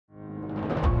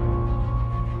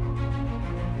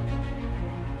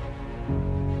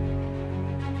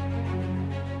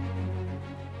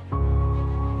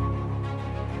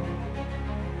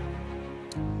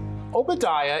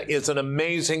Obadiah is an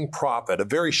amazing prophet, a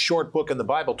very short book in the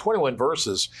Bible, 21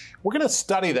 verses. We're going to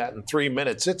study that in 3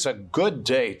 minutes. It's a good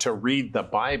day to read the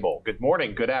Bible. Good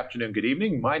morning, good afternoon, good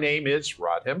evening. My name is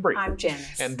Rod Hembry. I'm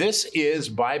Janice. And this is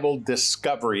Bible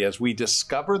Discovery as we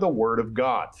discover the Word of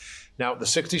God. Now, the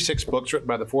 66 books written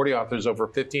by the 40 authors over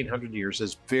 1,500 years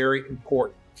is very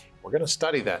important. We're going to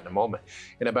study that in a moment.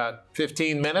 In about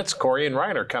 15 minutes, Corey and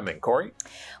Ryan are coming. Corey?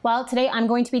 Well, today I'm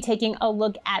going to be taking a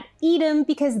look at Edom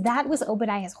because that was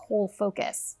Obadiah's whole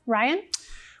focus. Ryan?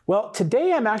 Well,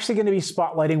 today I'm actually going to be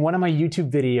spotlighting one of my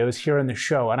YouTube videos here on the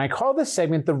show, and I call this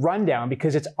segment The Rundown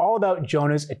because it's all about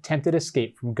Jonah's attempted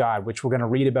escape from God, which we're going to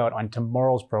read about on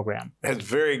tomorrow's program. That's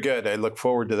very good. I look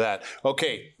forward to that.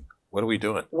 Okay, what are we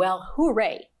doing? Well,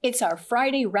 hooray. It's our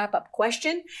Friday wrap-up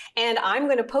question, and I'm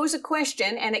going to pose a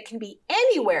question, and it can be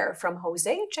anywhere from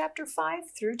Hosea chapter 5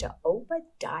 through to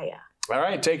Obadiah. All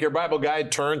right, take your Bible guide,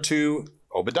 turn to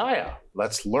Obadiah.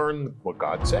 Let's learn what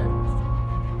God said.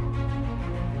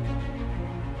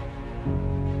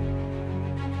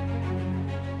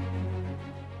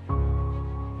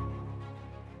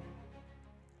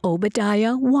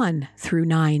 Obadiah 1 through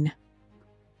 9.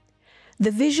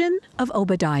 The vision of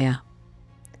Obadiah.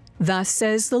 Thus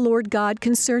says the Lord God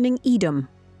concerning Edom.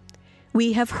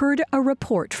 We have heard a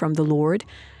report from the Lord,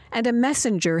 and a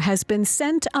messenger has been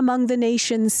sent among the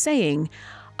nations, saying,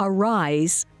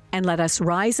 Arise, and let us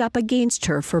rise up against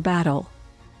her for battle.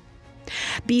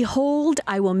 Behold,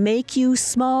 I will make you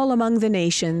small among the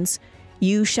nations.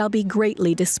 You shall be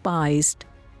greatly despised.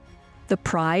 The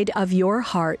pride of your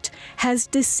heart has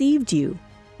deceived you,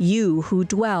 you who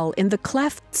dwell in the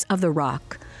clefts of the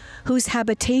rock, whose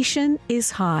habitation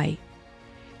is high.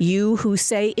 You who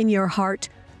say in your heart,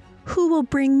 Who will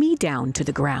bring me down to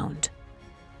the ground?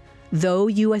 Though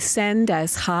you ascend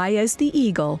as high as the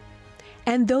eagle,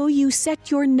 and though you set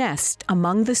your nest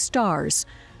among the stars,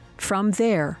 from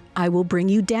there I will bring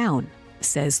you down,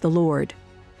 says the Lord.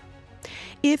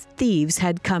 If thieves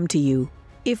had come to you,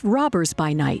 if robbers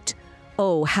by night,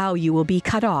 oh, how you will be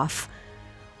cut off!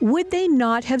 Would they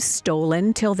not have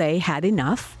stolen till they had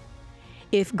enough?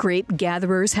 If grape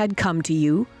gatherers had come to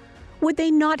you, would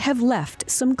they not have left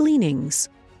some gleanings?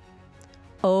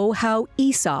 Oh, how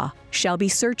Esau shall be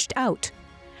searched out,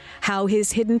 how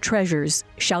his hidden treasures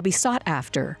shall be sought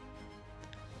after.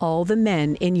 All the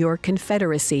men in your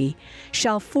confederacy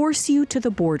shall force you to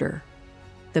the border.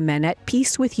 The men at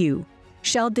peace with you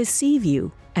shall deceive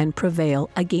you and prevail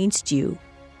against you.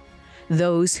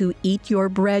 Those who eat your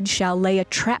bread shall lay a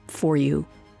trap for you.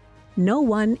 No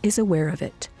one is aware of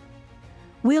it.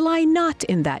 Will I not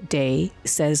in that day,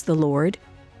 says the Lord,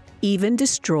 even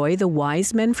destroy the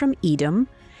wise men from Edom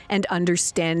and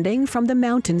understanding from the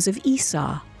mountains of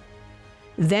Esau?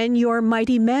 Then your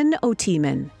mighty men, O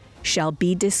Teman, shall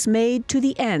be dismayed to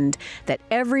the end that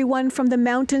everyone from the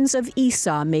mountains of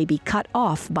Esau may be cut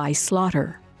off by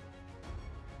slaughter.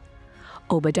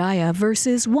 Obadiah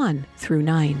verses 1 through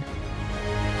 9.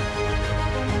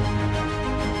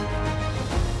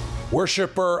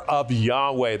 Worshipper of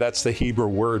Yahweh, that's the Hebrew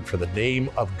word for the name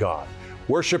of God.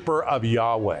 Worshipper of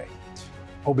Yahweh.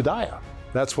 Obadiah,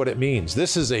 that's what it means.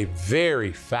 This is a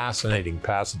very fascinating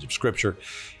passage of Scripture,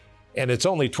 and it's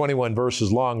only 21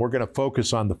 verses long. We're going to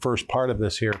focus on the first part of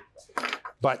this here.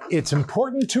 But it's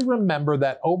important to remember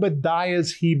that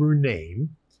Obadiah's Hebrew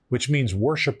name, which means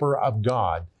worshipper of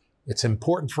God, it's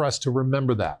important for us to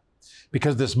remember that.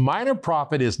 Because this minor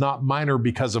prophet is not minor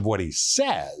because of what he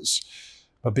says,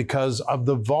 but because of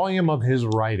the volume of his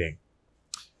writing.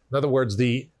 In other words,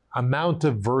 the amount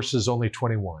of verses, only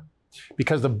 21.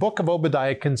 Because the book of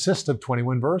Obadiah consists of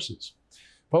 21 verses,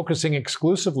 focusing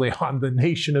exclusively on the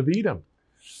nation of Edom.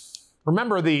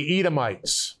 Remember the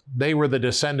Edomites, they were the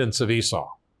descendants of Esau.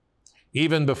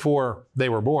 Even before they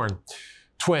were born,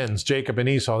 twins, Jacob and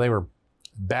Esau, they were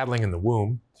battling in the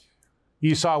womb.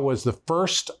 Esau was the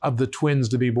first of the twins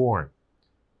to be born.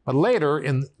 But later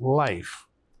in life,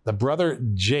 the brother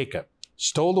Jacob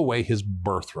stole away his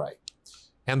birthright.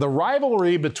 And the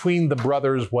rivalry between the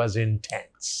brothers was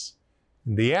intense.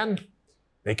 In the end,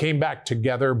 they came back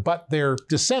together, but their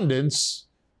descendants,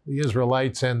 the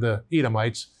Israelites and the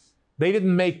Edomites, they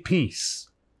didn't make peace.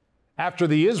 After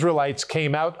the Israelites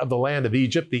came out of the land of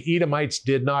Egypt, the Edomites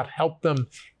did not help them.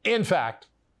 In fact,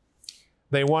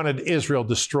 they wanted Israel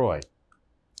destroyed.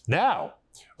 Now,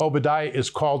 Obadiah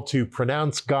is called to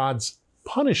pronounce God's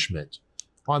punishment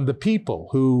on the people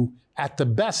who, at the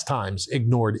best times,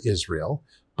 ignored Israel,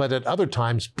 but at other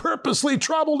times purposely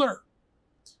troubled her.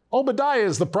 Obadiah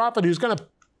is the prophet who's going to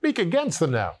speak against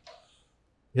them now.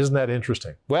 Isn't that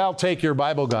interesting? Well, take your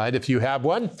Bible guide if you have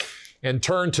one and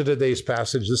turn to today's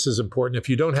passage. This is important. If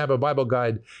you don't have a Bible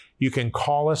guide, You can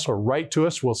call us or write to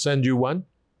us. We'll send you one.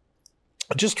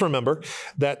 Just remember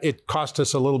that it cost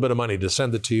us a little bit of money to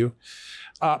send it to you.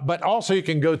 But also you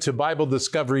can go to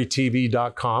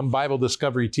BibleDiscoveryTV.com.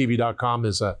 BibleDiscoveryTV.com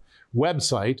is a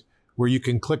website where you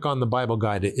can click on the Bible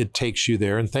guide. It takes you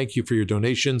there. And thank you for your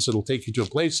donations. It'll take you to a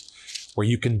place where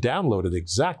you can download it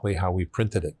exactly how we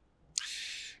printed it.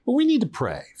 But we need to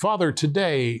pray. Father,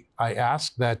 today I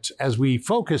ask that as we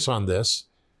focus on this,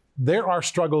 there are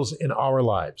struggles in our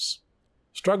lives,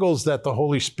 struggles that the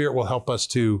Holy Spirit will help us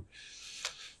to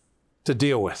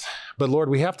deal with. But Lord,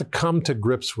 we have to come to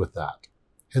grips with that.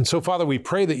 And so, Father, we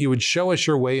pray that you would show us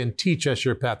your way and teach us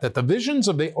your path, that the visions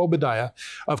of the Obadiah,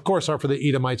 of course, are for the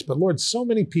Edomites, but Lord, so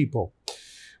many people,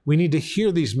 we need to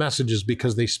hear these messages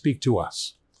because they speak to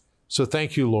us. So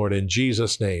thank you, Lord, in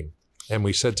Jesus' name. And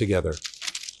we said together,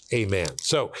 amen.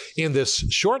 So in this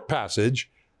short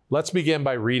passage, let's begin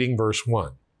by reading verse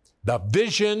 1. The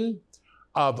vision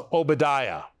of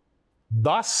Obadiah.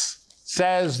 Thus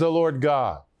says the Lord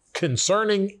God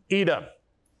concerning Edom.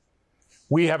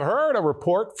 We have heard a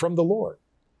report from the Lord,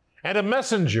 and a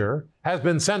messenger has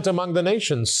been sent among the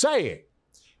nations, saying,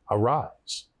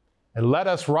 Arise, and let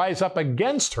us rise up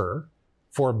against her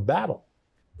for battle.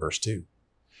 Verse 2.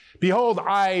 Behold,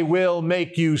 I will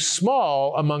make you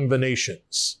small among the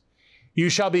nations. You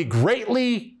shall be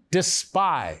greatly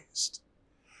despised.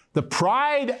 The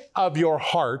pride of your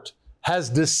heart has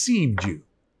deceived you.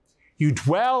 You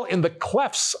dwell in the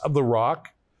clefts of the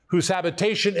rock, whose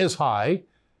habitation is high.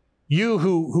 You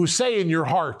who say in your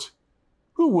heart,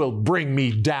 who will bring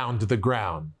me down to the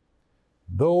ground?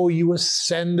 Though you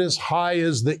ascend as high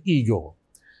as the eagle,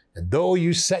 and though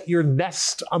you set your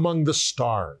nest among the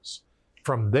stars,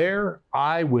 from there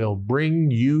I will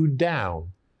bring you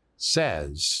down,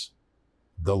 says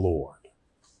the Lord.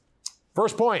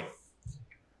 First point,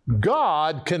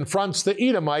 God confronts the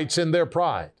Edomites in their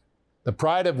pride, the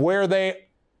pride of where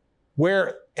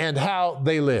and how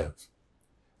they live.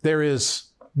 There is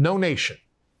no nation,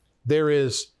 there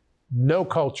is no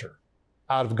culture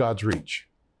out of God's reach.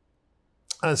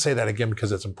 I'll say that again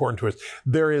because it's important to us.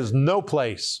 There is no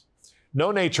place,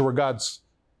 no nature where God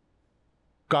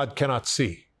cannot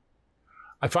see.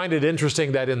 I find it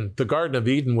interesting that in the Garden of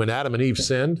Eden, when Adam and Eve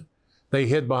sinned, they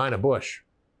hid behind a bush.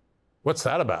 What's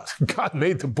that about? God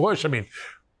made the bush. I mean,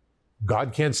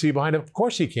 God can't see behind it? Of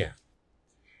course he can.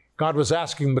 God was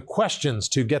asking the questions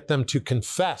to get them to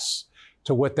confess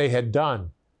to what they had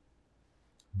done.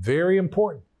 Very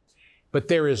important. But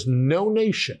there is no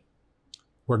nation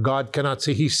where God cannot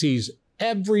see. He sees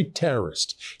every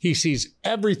terrorist. He sees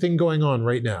everything going on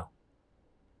right now.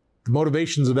 The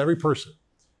motivations of every person.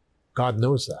 God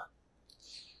knows that.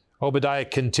 Obadiah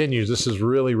continues. This is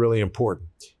really, really important.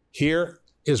 Here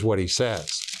is what he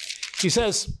says. He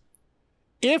says,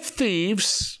 if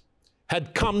thieves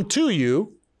had come to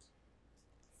you,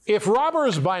 if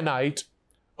robbers by night,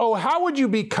 oh, how would you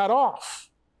be cut off?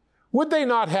 Would they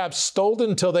not have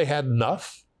stolen till they had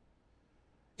enough?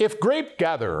 If grape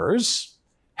gatherers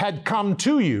had come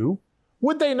to you,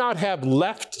 would they not have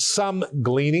left some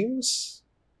gleanings?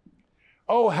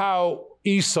 Oh, how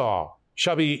Esau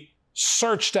shall be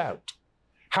searched out,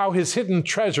 how his hidden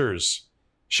treasures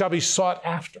shall be sought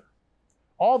after.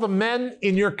 All the men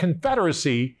in your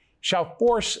confederacy shall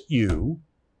force you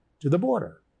to the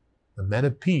border. The men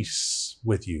of peace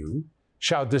with you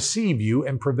shall deceive you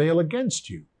and prevail against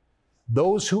you.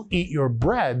 Those who eat your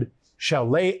bread shall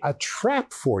lay a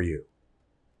trap for you.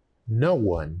 No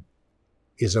one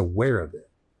is aware of it.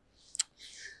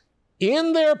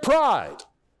 In their pride,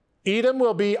 Edom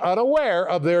will be unaware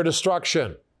of their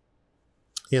destruction.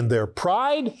 In their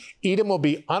pride, Edom will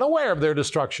be unaware of their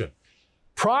destruction.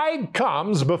 Pride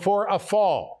comes before a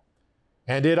fall.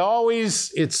 And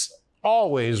it's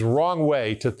always wrong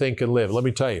way to think and live. Let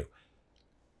me tell you.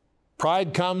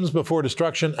 Pride comes before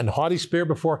destruction and haughty spirit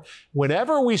before.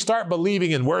 Whenever we start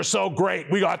believing in we're so great,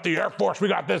 we got the Air Force, we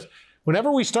got this.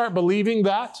 Whenever we start believing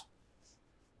that,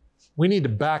 we need to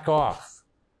back off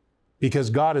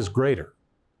because God is greater.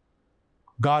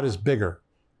 God is bigger.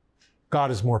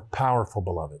 God is more powerful,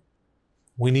 beloved.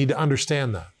 We need to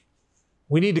understand that.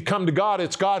 We need to come to God.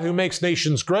 It's God who makes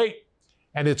nations great,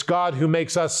 and it's God who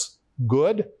makes us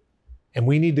good. And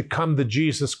we need to come to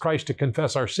Jesus Christ to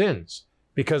confess our sins,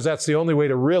 because that's the only way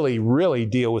to really, really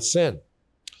deal with sin.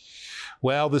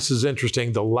 Well, this is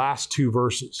interesting. The last two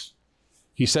verses.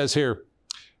 He says here,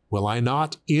 will I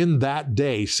not in that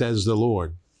day, says the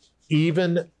Lord,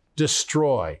 even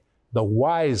destroy the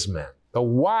wise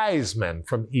men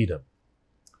from Edom,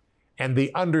 and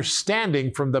the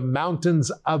understanding from the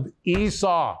mountains of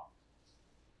Esau.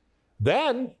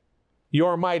 Then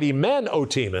your mighty men, O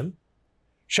Teman,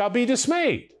 shall be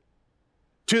dismayed,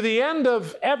 to the end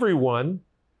of everyone,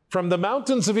 from the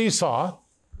mountains of Esau,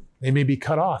 they may be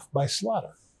cut off by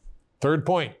slaughter. Third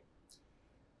point,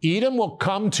 Edom will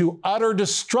come to utter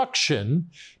destruction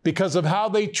because of how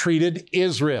they treated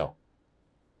Israel.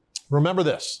 Remember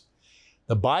this,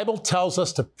 the Bible tells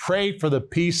us to pray for the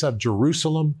peace of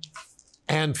Jerusalem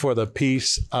and for the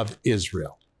peace of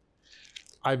Israel.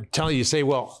 I'm telling you, say,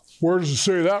 well, where does it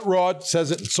say that, Rod? It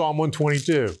says it in Psalm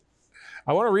 122.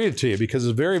 I want to read it to you because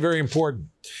it's very, very important,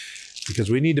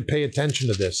 because we need to pay attention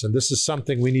to this. And this is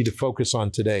something we need to focus on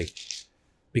today,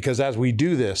 because as we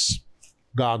do this,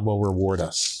 God will reward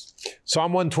us.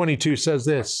 Psalm 122 says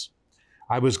this,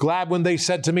 I was glad when they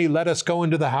said to me, let us go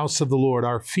into the house of the Lord.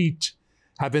 Our feet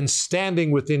have been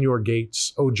standing within your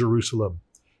gates, O Jerusalem.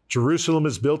 Jerusalem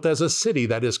is built as a city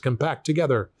that is compact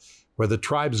together, where the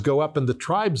tribes go up, and the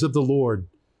tribes of the Lord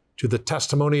to the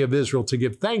testimony of Israel, to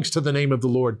give thanks to the name of the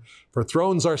Lord, for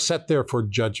thrones are set there for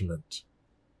judgment.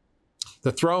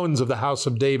 The thrones of the house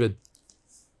of David.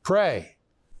 Pray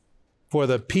for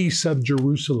the peace of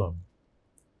Jerusalem.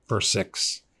 Verse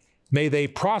 6. May they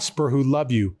prosper who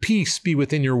love you. Peace be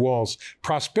within your walls,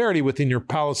 prosperity within your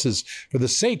palaces. For the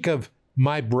sake of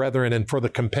my brethren and for the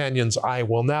companions, I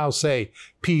will now say,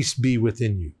 peace be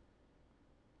within you.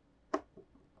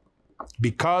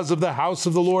 Because of the house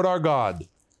of the Lord our God,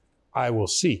 I will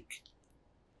seek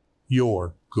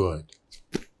your good.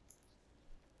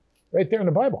 Right there in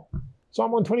the Bible,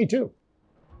 Psalm 122.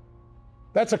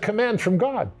 That's a command from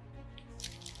God.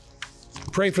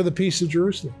 Pray for the peace of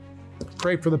Jerusalem.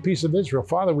 Pray for the peace of Israel.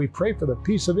 Father, we pray for the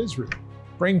peace of Israel.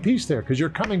 Bring peace there, because you're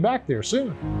coming back there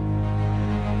soon.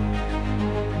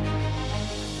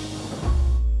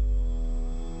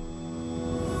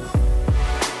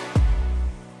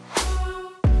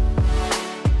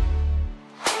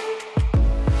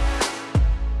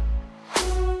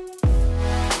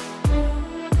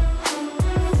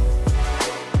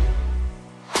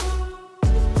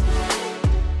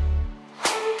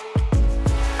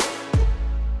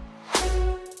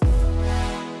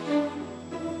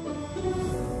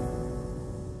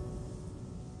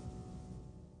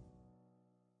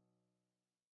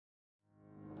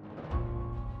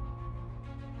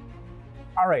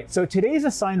 All right, so today's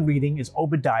assigned reading is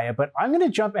Obadiah, but I'm going to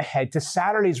jump ahead to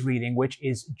Saturday's reading, which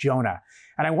is Jonah.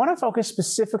 And I want to focus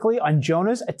specifically on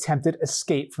Jonah's attempted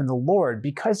escape from the Lord,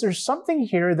 because there's something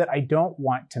here that I don't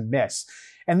want to miss.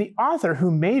 And the author,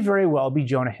 who may very well be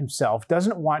Jonah himself,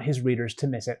 doesn't want his readers to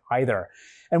miss it either.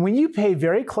 And when you pay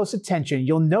very close attention,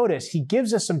 you'll notice he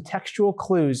gives us some textual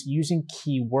clues using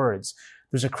key words.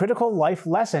 There's a critical life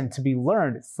lesson to be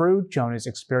learned through Jonah's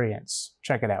experience.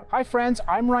 Check it out. Hi friends,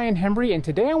 I'm Ryan Hembry, and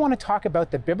today I want to talk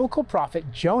about the biblical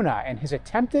prophet Jonah and his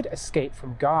attempted escape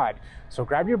from God. So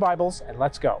grab your Bibles and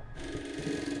let's go.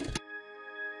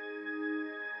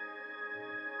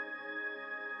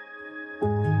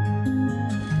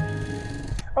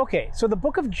 Okay, so the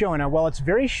book of Jonah, while it's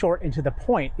very short and to the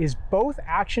point, is both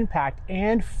action-packed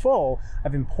and full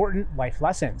of important life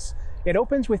lessons. It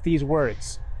opens with these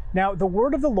words. Now the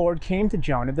word of the Lord came to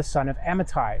Jonah the son of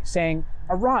Amittai, saying,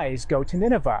 Arise, go to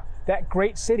Nineveh, that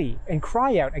great city, and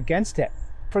cry out against it,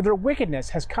 for their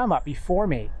wickedness has come up before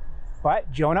me. But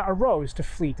Jonah arose to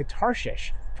flee to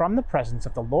Tarshish from the presence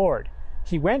of the Lord.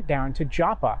 He went down to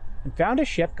Joppa and found a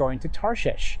ship going to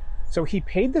Tarshish. So he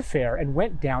paid the fare and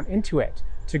went down into it,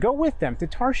 to go with them to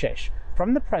Tarshish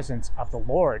from the presence of the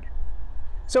Lord.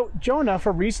 So Jonah,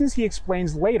 for reasons he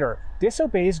explains later,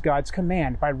 disobeys God's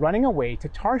command by running away to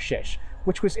Tarshish,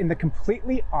 which was in the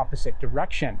completely opposite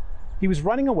direction. He was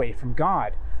running away from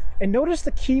God. And notice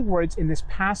the key words in this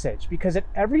passage, because at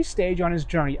every stage on his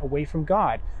journey away from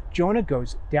God, Jonah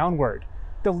goes downward.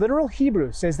 The literal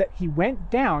Hebrew says that he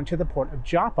went down to the port of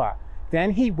Joppa.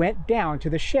 Then he went down to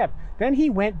the ship. Then he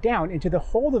went down into the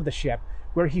hold of the ship,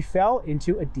 where he fell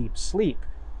into a deep sleep.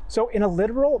 So in a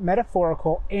literal,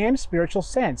 metaphorical, and spiritual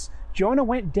sense, Jonah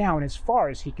went down as far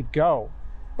as he could go.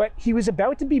 But he was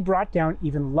about to be brought down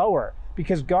even lower,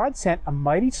 because God sent a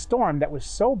mighty storm that was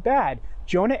so bad,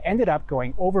 Jonah ended up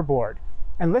going overboard.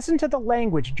 And listen to the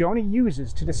language Jonah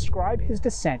uses to describe his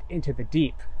descent into the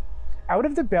deep. Out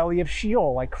of the belly of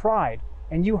Sheol I cried,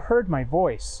 and you heard my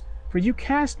voice. For you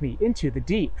cast me into the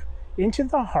deep, into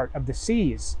the heart of the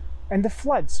seas, and the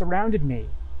floods surrounded me.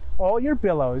 All your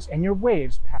billows and your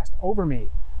waves passed over me.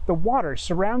 The waters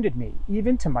surrounded me,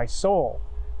 even to my soul.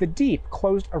 The deep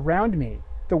closed around me.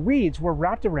 The weeds were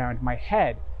wrapped around my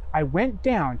head. I went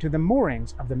down to the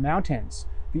moorings of the mountains.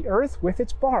 The earth with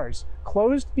its bars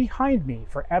closed behind me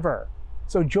forever.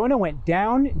 So Jonah went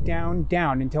down, down,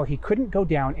 down until he couldn't go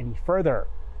down any further.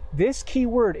 This key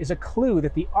word is a clue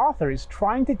that the author is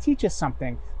trying to teach us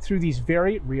something through these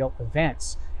very real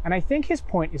events. And I think his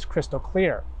point is crystal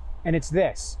clear. And it's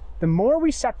this: the more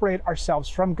we separate ourselves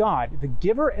from God, the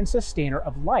giver and sustainer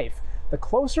of life, the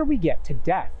closer we get to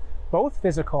death, both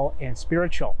physical and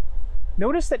spiritual.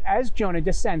 Notice that as Jonah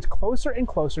descends closer and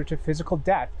closer to physical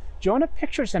death, Jonah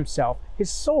pictures himself, his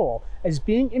soul, as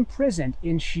being imprisoned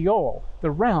in Sheol,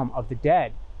 the realm of the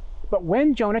dead. But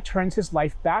when Jonah turns his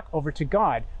life back over to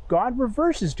God, God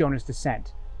reverses Jonah's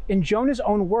descent. In Jonah's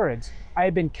own words, "I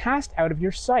have been cast out of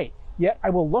your sight, yet I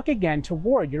will look again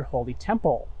toward your holy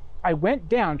temple. I went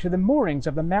down to the moorings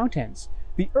of the mountains.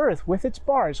 The earth with its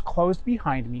bars closed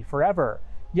behind me forever.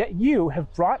 Yet you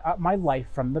have brought up my life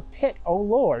from the pit, O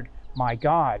Lord, my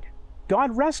God."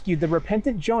 God rescued the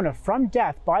repentant Jonah from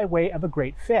death by way of a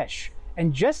great fish.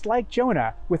 And just like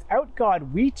Jonah, without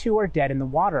God, we too are dead in the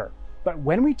water. But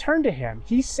when we turn to him,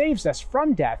 he saves us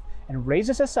from death and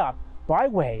raises us up by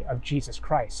way of Jesus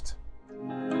Christ.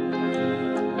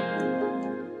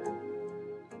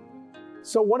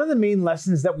 So one of the main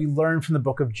lessons that we learn from the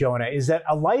book of Jonah is that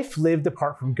a life lived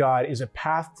apart from God is a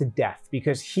path to death,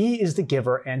 because he is the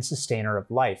giver and sustainer of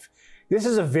life. This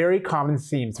is a very common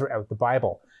theme throughout the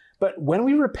Bible. But when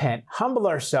we repent, humble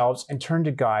ourselves, and turn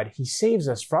to God, he saves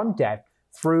us from death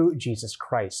through Jesus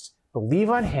Christ. Believe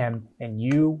on him and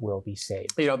you will be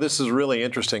saved. You know, this is really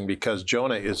interesting because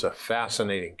Jonah is a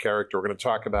fascinating character. We're going to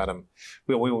talk about him.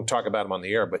 We won't talk about him on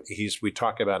the air, but we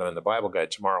talk about him in the Bible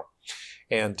Guide tomorrow.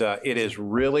 And it is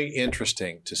really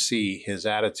interesting to see his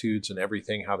attitudes and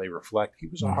everything, how they reflect. He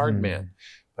was a hard man,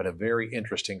 but a very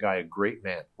interesting guy, a great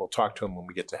man. We'll talk to him when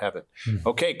we get to heaven.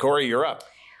 Okay, Corey, you're up.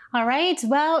 All right,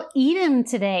 well, Edom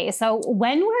today. So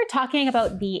when we're talking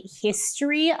about the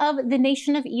history of the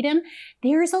nation of Edom,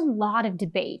 there's a lot of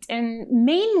debate, and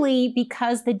mainly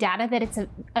because the data that it's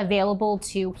available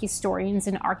to historians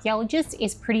and archaeologists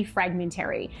is pretty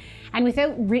fragmentary. And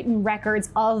without written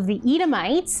records of the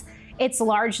Edomites, it's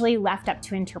largely left up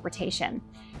to interpretation.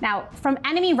 Now, from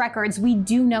enemy records, we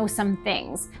do know some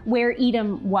things, where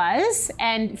Edom was,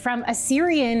 and from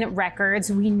Assyrian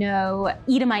records, we know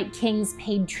Edomite kings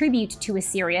paid tribute to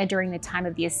Assyria during the time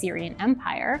of the Assyrian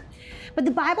Empire. But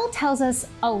the Bible tells us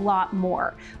a lot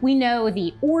more. We know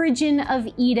the origin of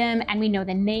Edom, and we know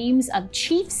the names of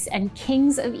chiefs and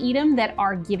kings of Edom that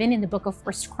are given in the book of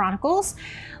 1 Chronicles.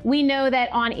 We know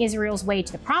that on Israel's way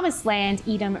to the Promised Land,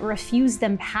 Edom refused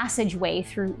them passageway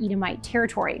through Edomite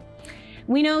territory.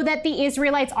 We know that the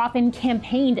Israelites often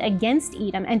campaigned against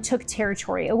Edom and took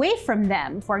territory away from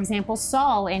them. For example,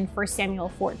 Saul in 1 Samuel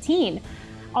 14.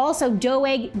 Also,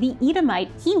 Doeg the Edomite,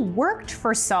 he worked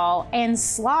for Saul and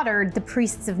slaughtered the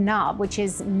priests of Nob, which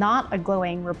is not a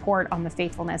glowing report on the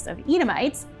faithfulness of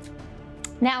Edomites.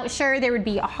 Now, sure, there would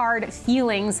be hard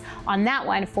feelings on that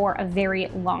one for a very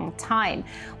long time.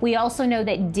 We also know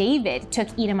that David took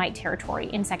Edomite territory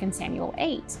in 2 Samuel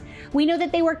 8. We know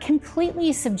that they were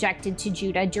completely subjected to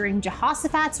Judah during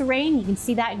Jehoshaphat's reign. You can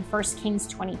see that in 1 Kings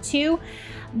 22.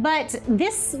 But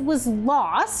this was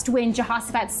lost when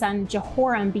Jehoshaphat's son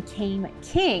Jehoram became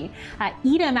king.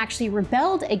 Edom actually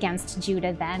rebelled against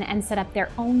Judah then and set up their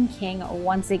own king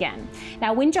once again.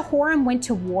 Now, when Jehoram went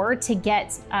to war to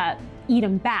get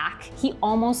Edom back, he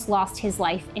almost lost his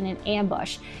life in an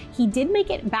ambush. He did make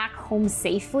it back home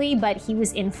safely, but he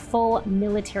was in full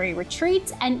military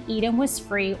retreat, and Edom was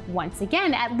free once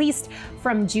again, at least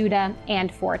from Judah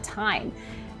and for a time.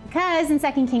 Because in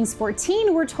 2 Kings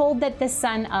 14, we're told that the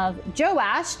son of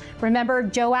Joash, remember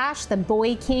Joash, the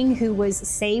boy king who was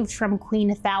saved from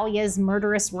Queen Athaliah's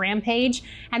murderous rampage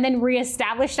and then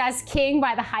reestablished as king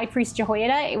by the high priest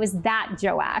Jehoiada? It was that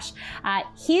Joash.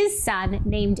 His son,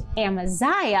 named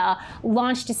Amaziah,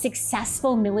 launched a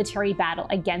successful military battle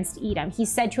against Edom. He's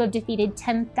said to have defeated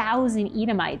 10,000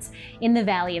 Edomites in the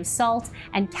Valley of Salt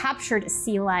and captured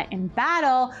Selah in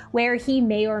battle, where he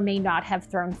may or may not have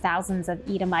thrown thousands of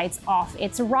Edomites off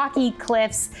its rocky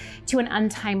cliffs to an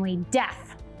untimely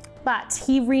death. But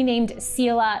he renamed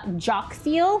Selah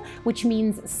Joktheel, which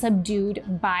means subdued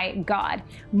by God.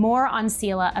 More on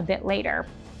Selah a bit later.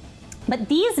 But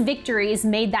these victories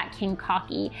made that king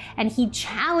cocky, and he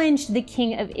challenged the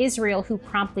king of Israel, who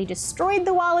promptly destroyed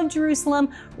the wall of Jerusalem,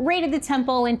 raided the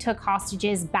temple, and took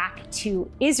hostages back to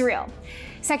Israel.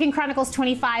 2 Chronicles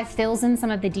 25 fills in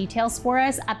some of the details for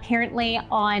us. Apparently,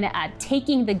 on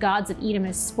taking the gods of Edom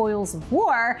as spoils of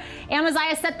war,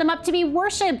 Amaziah set them up to be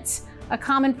worshipped A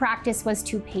common practice was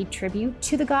to pay tribute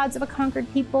to the gods of a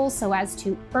conquered people so as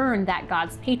to earn that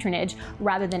god's patronage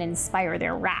rather than inspire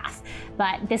their wrath.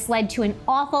 But this led to an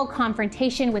awful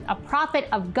confrontation with a prophet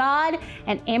of God,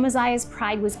 and Amaziah's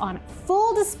pride was on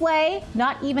full display,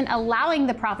 not even allowing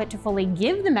the prophet to fully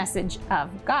give the message of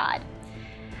God.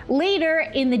 Later,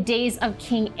 in the days of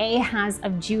King Ahaz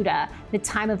of Judah, the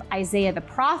time of Isaiah the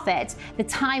prophet, the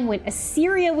time when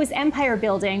Assyria was empire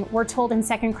building, we're told in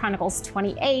 2 Chronicles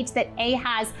 28 that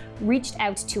Ahaz reached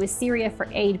out to Assyria for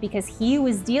aid because he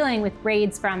was dealing with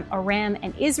raids from Aram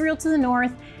and Israel to the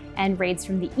north and raids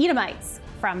from the Edomites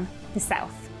from the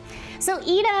south. So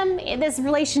Edom, this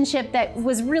relationship that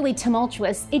was really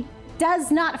tumultuous, it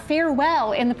does not fare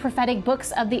well in the prophetic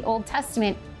books of the Old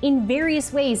Testament. In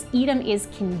various ways, Edom is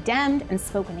condemned and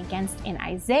spoken against in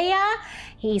Isaiah.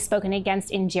 He's spoken against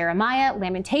in Jeremiah,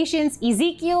 Lamentations,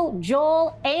 Ezekiel,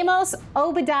 Joel, Amos,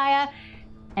 Obadiah,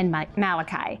 and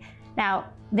Malachi. Now,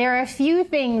 there are a few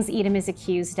things Edom is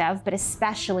accused of, but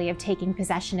especially of taking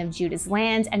possession of Judah's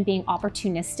land and being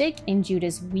opportunistic in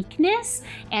Judah's weakness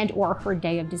and or her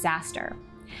day of disaster.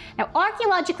 Now,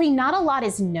 archaeologically, not a lot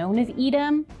is known of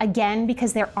Edom, again,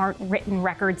 because there aren't written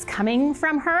records coming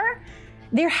from her.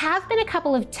 There have been a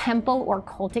couple of temple or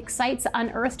cultic sites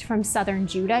unearthed from southern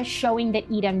Judah showing that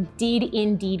Edom did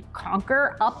indeed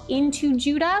conquer up into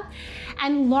Judah,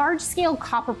 and large-scale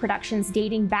copper productions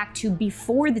dating back to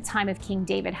before the time of King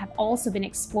David have also been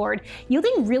explored,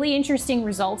 yielding really interesting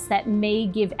results that may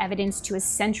give evidence to a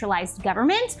centralized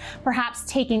government, perhaps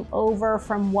taking over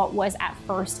from what was at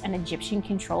first an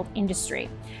Egyptian-controlled industry.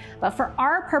 But for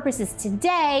our purposes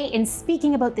today, in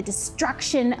speaking about the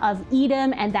destruction of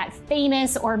Edom and that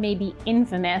famous or maybe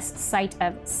infamous site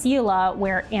of Selah,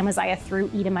 where Amaziah threw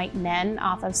Edomite men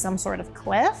off of some sort of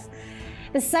cliff,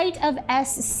 the site of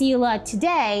Selah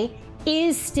today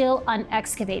is still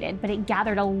unexcavated, but it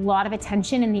gathered a lot of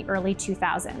attention in the early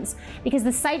 2000s because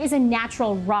the site is a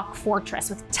natural rock fortress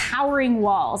with towering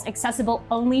walls accessible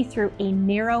only through a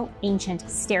narrow ancient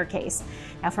staircase.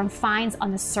 Now, from finds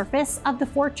on the surface of the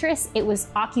fortress, it was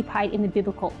occupied in the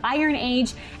biblical Iron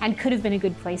Age and could have been a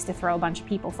good place to throw a bunch of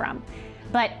people from.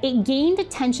 But it gained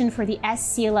attention for the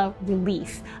Selah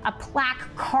relief, a plaque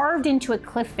carved into a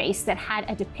cliff face that had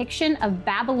a depiction of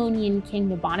Babylonian King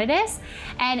Nabonidus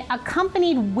and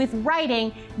accompanied with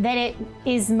writing that it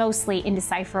is mostly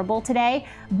indecipherable today,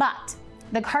 but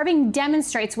the carving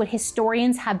demonstrates what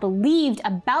historians have believed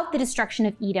about the destruction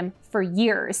of Edom for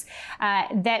years,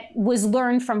 that was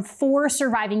learned from 4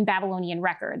 surviving Babylonian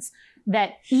records,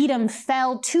 that Edom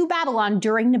fell to Babylon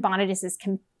during Nabonidus'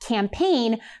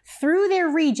 campaign through their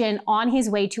region on his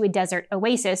way to a desert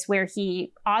oasis where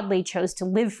he oddly chose to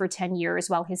live for 10 years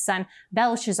while his son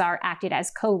Belshazzar acted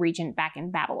as co-regent back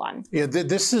in Babylon. Yeah,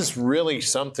 this is really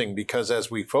something because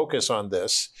as we focus on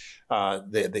this,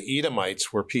 the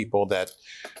Edomites were people that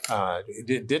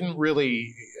didn't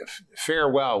really fare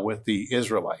well with the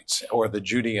Israelites or the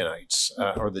Judeanites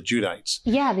or the Judites.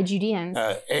 Yeah, the Judeans.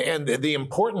 And the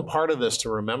important part of this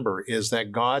to remember is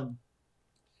that God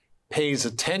pays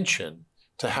attention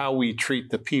to how we treat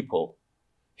the people,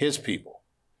 his people.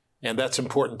 And that's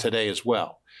important today as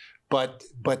well. But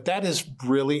that is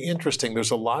really interesting.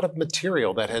 There's a lot of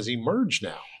material that has emerged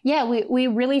now. Yeah, we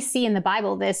really see in the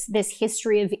Bible this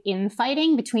history of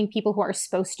infighting between people who are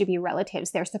supposed to be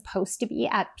relatives. They're supposed to be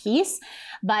at peace.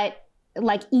 But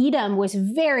like Edom was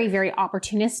very, very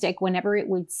opportunistic whenever it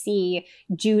would see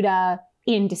Judah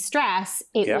in distress,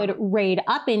 it would raid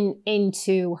up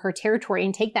into her territory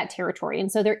and take that territory.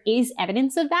 And so there is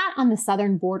evidence of that on the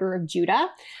southern border of Judah.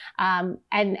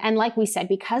 And like we said,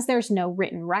 because there's no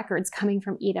written records coming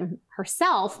from Edom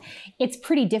herself, it's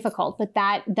pretty difficult. But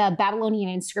that the Babylonian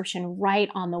inscription right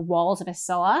on the walls of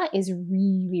Selah is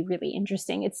really, really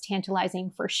interesting. It's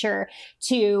tantalizing for sure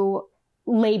to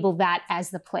label that as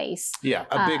the place where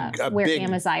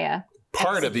Amaziah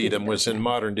part of Edom was in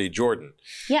modern day Jordan.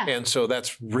 Yeah. And so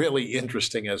that's really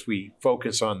interesting as we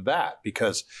focus on that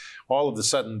because all of a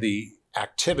sudden the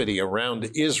activity around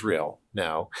Israel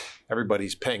now,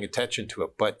 everybody's paying attention to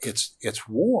it, but it's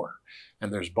war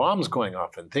and there's bombs going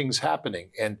off and things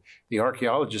happening. And the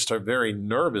archaeologists are very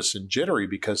nervous and jittery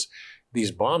because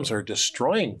these bombs are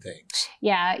destroying things.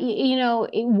 Yeah,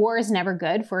 war is never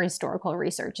good for historical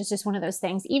research. It's just one of those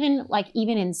things. Even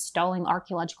installing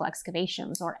archaeological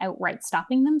excavations or outright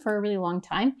stopping them for a really long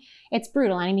time, it's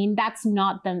brutal. And I mean, that's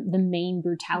not the main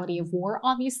brutality of war,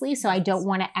 obviously. So I don't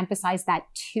want to emphasize that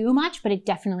too much, but it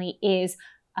definitely is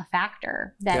a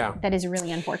factor that is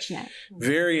really unfortunate.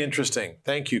 Very interesting.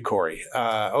 Thank you, Corey.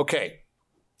 Okay.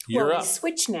 You're well, up. we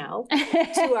switch now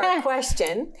to our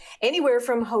question, anywhere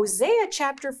from Hosea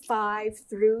chapter 5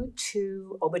 through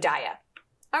to Obadiah.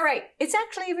 All right, it's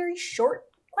actually a very short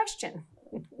question.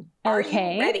 Are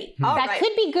Okay. you ready? All That right.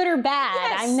 could be good or bad.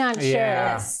 Yes. I'm not sure.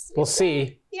 Yeah. Yes. We'll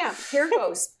see. Yeah, here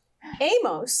goes.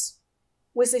 Amos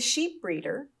was a sheep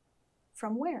breeder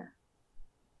from where?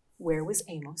 Where was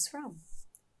Amos from?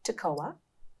 Tekoa,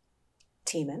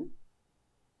 Teman,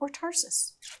 or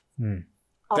Tarsus?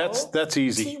 All That's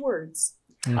easy. key words.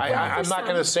 I'm not some-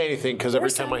 going to say anything because every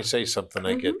for time some- I say something,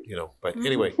 I get, but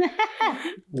anyway,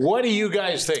 what do you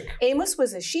guys think? Amos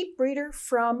was a sheep breeder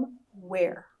from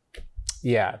where?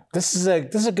 Yeah, this is a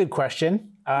good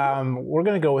question. We're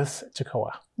going to go with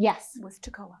Tekoa. Yes. With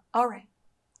Tekoa. All right.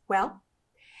 Well,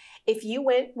 if you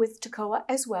went with Tekoa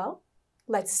as well,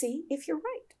 let's see if you're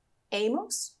right.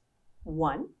 Amos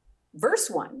 1, verse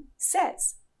 1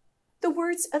 says, "The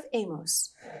words of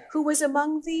Amos, who was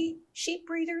among the sheep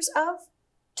breeders of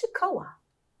Tekoa,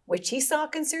 which he saw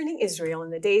concerning Israel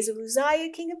in the days of Uzziah,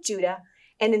 king of Judah,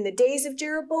 and in the days of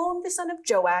Jeroboam, the son of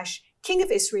Joash, king of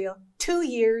Israel, 2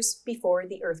 years before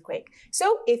the earthquake."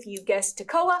 So if you guessed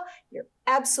Tekoa, you're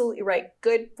absolutely right.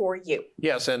 Good for you.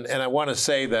 Yes, and I want to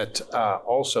say that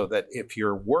also that if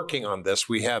you're working on this,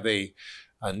 we have a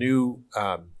new,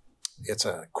 it's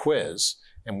a quiz,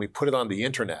 and we put it on the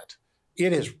internet.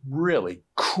 It is really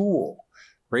cool.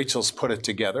 Rachel's put it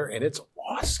together, and it's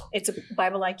awesome. It's a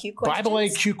Bible IQ question. Bible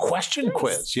IQ question Nice.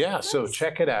 quiz. Yeah, so Nice.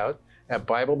 check it out at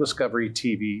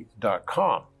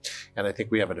BibleDiscoveryTV.com. And I think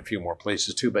we have it a few more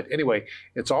places too. But anyway,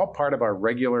 it's all part of our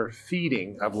regular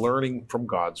feeding of learning from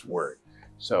God's Word.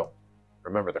 So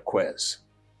remember the quiz.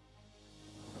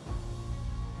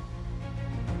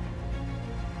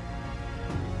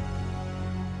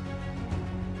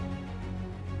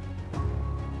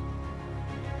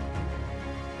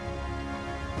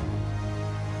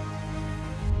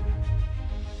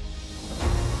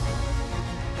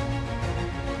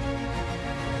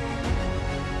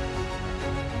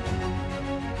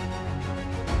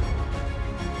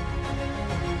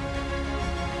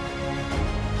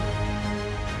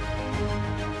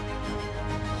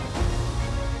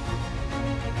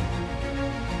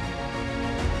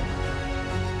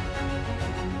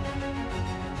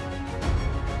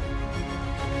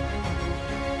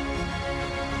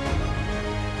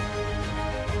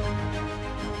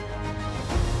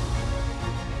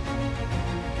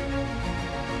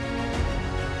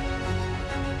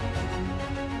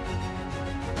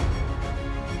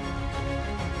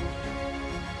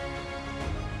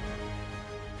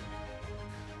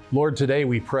 Lord, today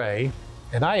we pray,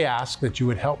 and I ask that you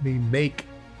would help me make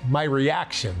my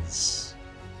reactions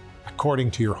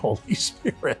according to your Holy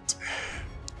Spirit.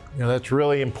 That's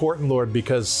really important, Lord,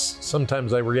 because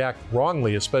sometimes I react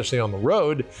wrongly, especially on the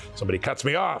road. Somebody cuts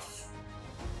me off.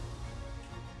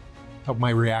 Help my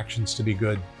reactions to be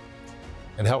good,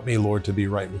 and help me, Lord, to be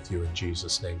right with you in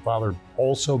Jesus' name. Father,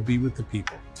 also be with the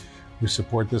people who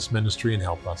support this ministry and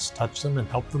help us. Touch them and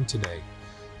help them today.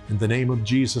 In the name of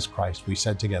Jesus Christ, we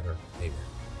said together, amen.